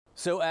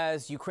So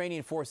as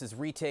Ukrainian forces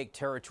retake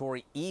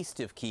territory east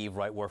of Kyiv,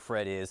 right where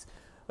Fred is,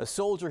 a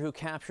soldier who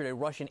captured a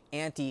Russian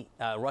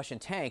Russian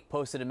tank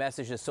posted a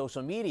message to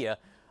social media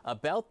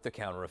about the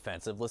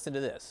counteroffensive. Listen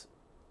to this.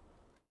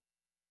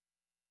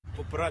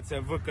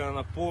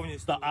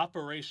 The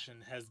operation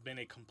has been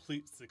a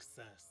complete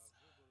success.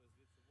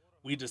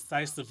 We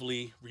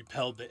decisively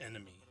repelled the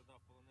enemy.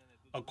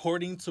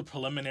 According to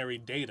preliminary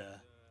data,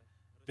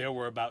 there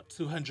were about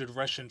 200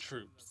 Russian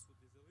troops.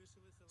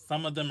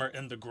 Some of them are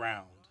in the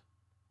ground,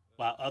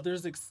 while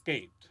others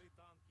escaped.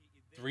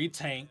 3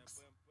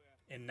 tanks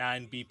and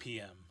 9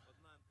 BPM.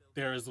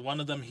 There is one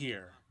of them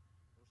here,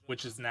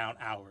 which is now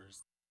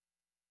ours.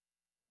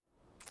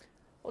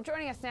 Well,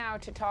 joining us now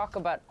to talk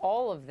about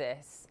all of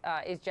this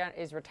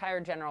is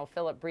retired General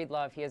Philip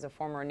Breedlove. He is a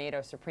former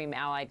NATO Supreme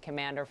Allied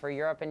Commander for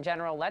Europe. And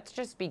General, let's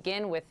just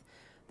begin with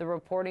the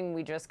reporting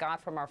we just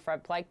got from our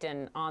Fred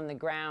Plechton on the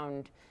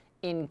ground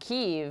in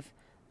Kyiv.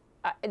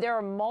 There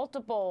are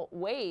multiple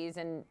ways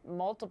and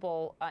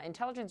multiple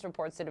intelligence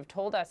reports that have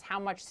told us how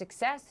much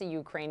success the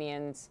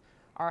Ukrainians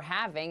are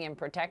having in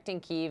protecting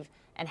Kyiv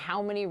and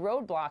how many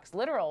roadblocks,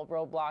 literal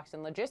roadblocks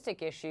and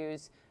logistic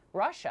issues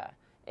Russia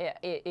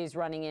is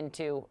running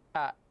into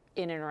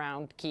in and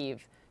around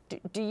Kyiv.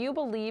 Do you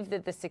believe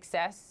that the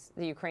success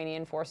the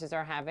Ukrainian forces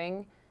are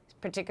having,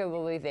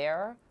 particularly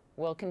there,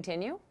 will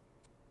continue?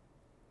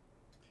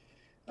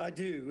 I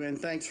do, and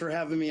thanks for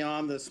having me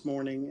on this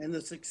morning. And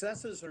the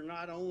successes are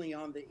not only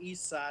on the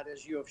east side,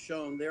 as you have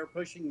shown, they're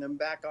pushing them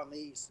back on the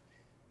east,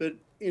 but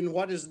in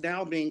what is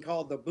now being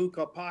called the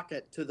Bucha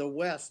pocket to the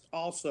west,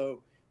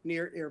 also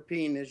near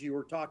Irpin, as you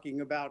were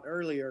talking about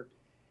earlier.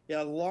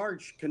 A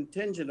large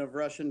contingent of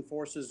Russian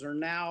forces are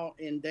now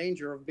in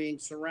danger of being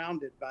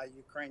surrounded by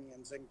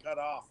Ukrainians and cut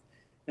off.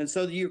 And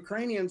so the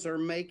Ukrainians are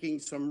making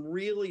some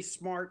really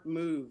smart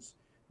moves,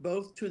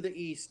 both to the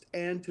east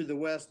and to the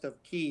west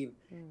of Kyiv.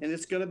 And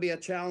it's going to be a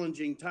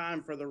challenging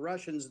time for the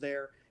Russians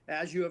there,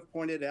 as you have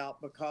pointed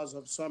out, because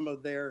of some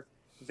of their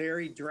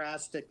very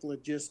drastic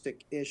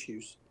logistic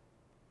issues.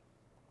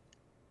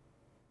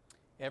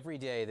 Every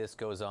day this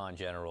goes on,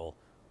 General,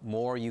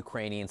 more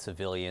Ukrainian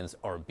civilians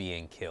are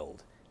being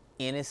killed.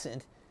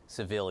 Innocent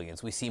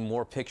civilians. We see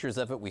more pictures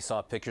of it. We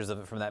saw pictures of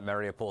it from that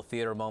Mariupol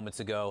theater moments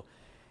ago.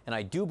 And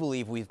I do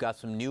believe we've got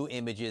some new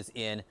images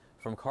in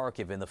from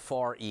Kharkiv in the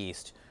far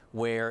east,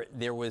 where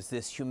there was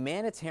this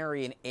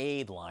humanitarian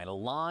aid line, a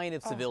line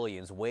of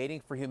civilians waiting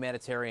for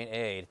humanitarian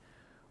aid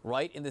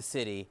right in the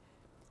city,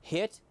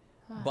 hit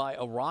by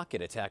a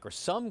rocket attack or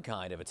some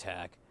kind of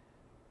attack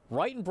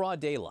right in broad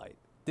daylight.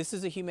 This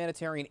is a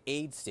humanitarian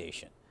aid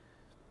station.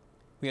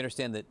 We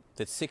understand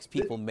that 6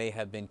 people may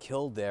have been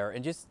killed there.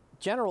 And just,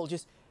 General,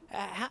 just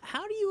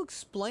how do you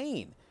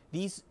explain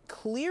these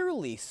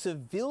clearly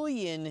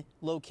civilian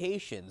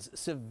locations,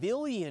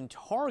 civilian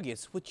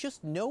targets with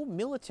just no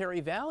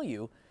military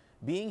value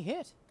being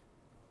hit?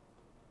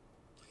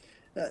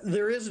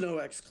 There is no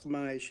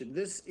explanation.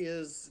 This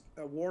is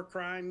a war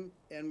crime,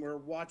 and we're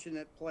watching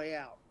it play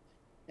out.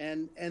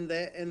 And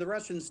the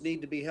Russians need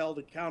to be held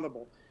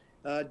accountable.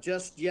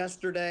 Just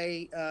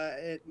yesterday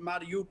at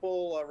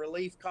Mariupol, a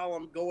relief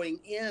column going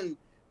in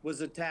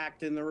was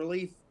attacked, and the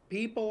relief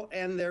people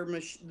and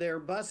their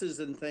buses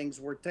and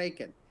things were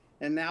taken.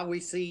 And now we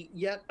see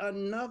yet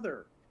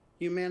another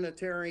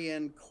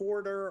humanitarian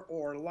corridor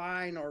or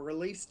line or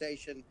relief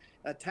station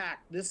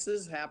attacked. This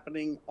is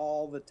happening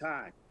all the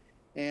time.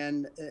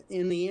 And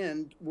in the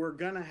end, we're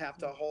going to have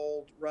to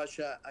hold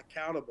Russia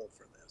accountable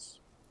for this.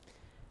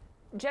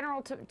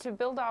 General, to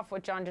build off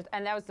what John just,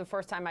 and that was the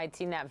first time I'd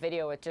seen that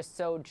video. It's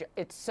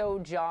so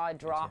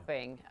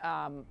jaw-dropping.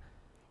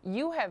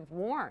 You have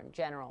warned,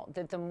 General,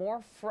 that the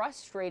more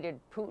frustrated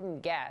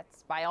Putin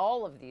gets by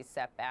all of these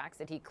setbacks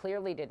that he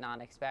clearly did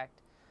not expect,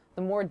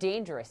 the more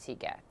dangerous he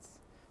gets.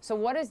 So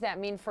what does that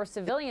mean for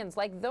civilians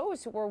like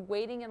those who were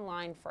waiting in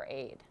line for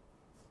aid?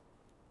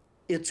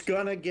 It's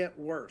going to get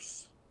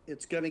worse.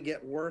 It's going to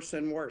get worse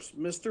and worse.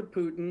 Mr.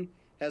 Putin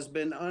has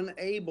been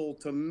unable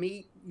to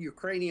meet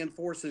Ukrainian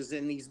forces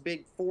in these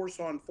big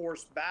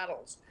force-on-force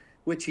battles,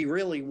 which he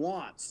really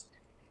wants.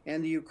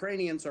 And the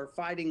Ukrainians are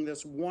fighting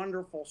this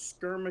wonderful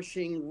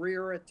skirmishing,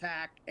 rear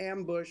attack,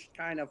 ambush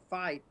kind of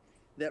fight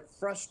that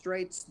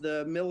frustrates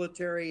the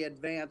military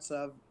advance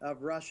of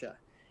Russia.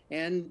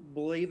 And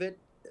believe it,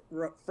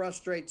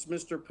 frustrates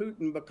Mr.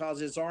 Putin because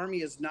his army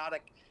is not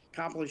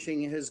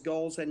accomplishing his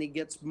goals, and he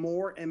gets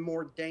more and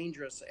more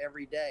dangerous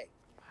every day.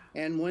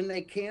 And when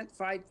they can't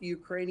fight the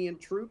Ukrainian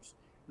troops,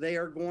 they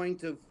are going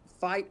to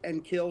fight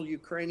and kill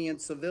Ukrainian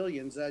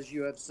civilians, as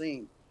you have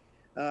seen.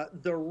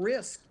 The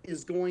risk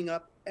is going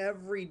up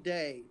every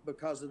day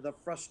because of the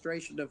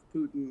frustration of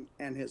Putin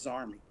and his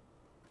army.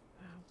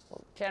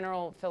 Well,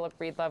 General Philip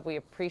Breedlove, we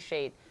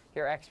appreciate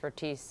your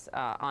expertise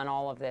on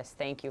all of this.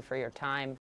 Thank you for your time.